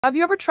Have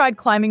you ever tried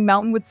climbing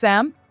mountain with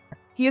Sam?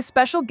 He is a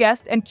special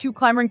guest and cute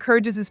climber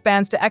encourages his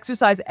fans to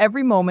exercise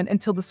every moment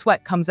until the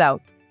sweat comes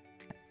out.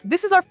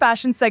 This is our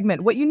fashion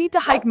segment, what you need to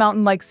hike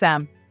mountain like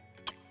Sam.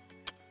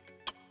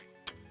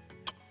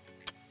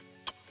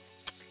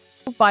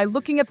 By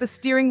looking at the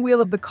steering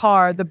wheel of the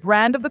car, the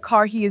brand of the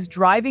car he is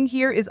driving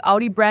here is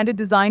Audi branded,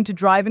 designed to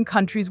drive in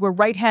countries where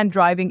right-hand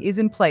driving is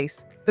in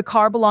place. The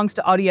car belongs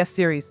to Audi S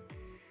series.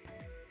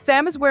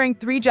 Sam is wearing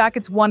 3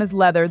 jackets, one is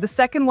leather, the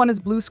second one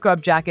is blue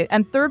scrub jacket,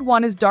 and third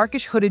one is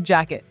darkish hooded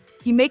jacket.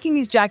 He making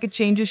these jacket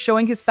changes,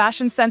 showing his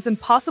fashion sense and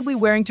possibly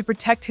wearing to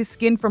protect his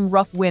skin from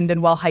rough wind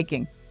and while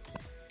hiking.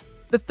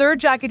 The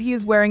third jacket he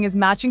is wearing is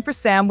matching for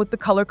Sam with the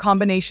color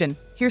combination.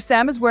 Here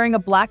Sam is wearing a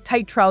black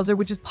tight trouser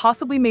which is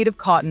possibly made of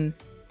cotton.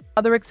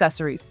 Other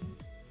accessories.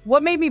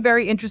 What made me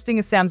very interesting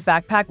is Sam's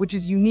backpack, which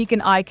is unique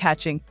and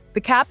eye-catching.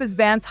 The cap is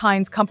Vance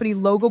Hines Company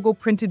logo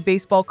gold printed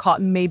baseball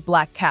cotton made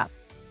black cap.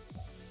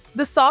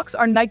 The socks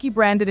are Nike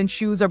branded and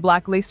shoes are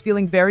black laced,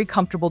 feeling very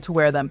comfortable to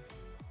wear them.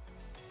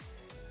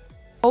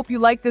 Hope you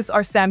like this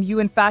our Sam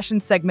Heughan fashion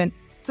segment.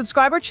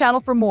 Subscribe our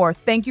channel for more.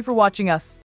 Thank you for watching us.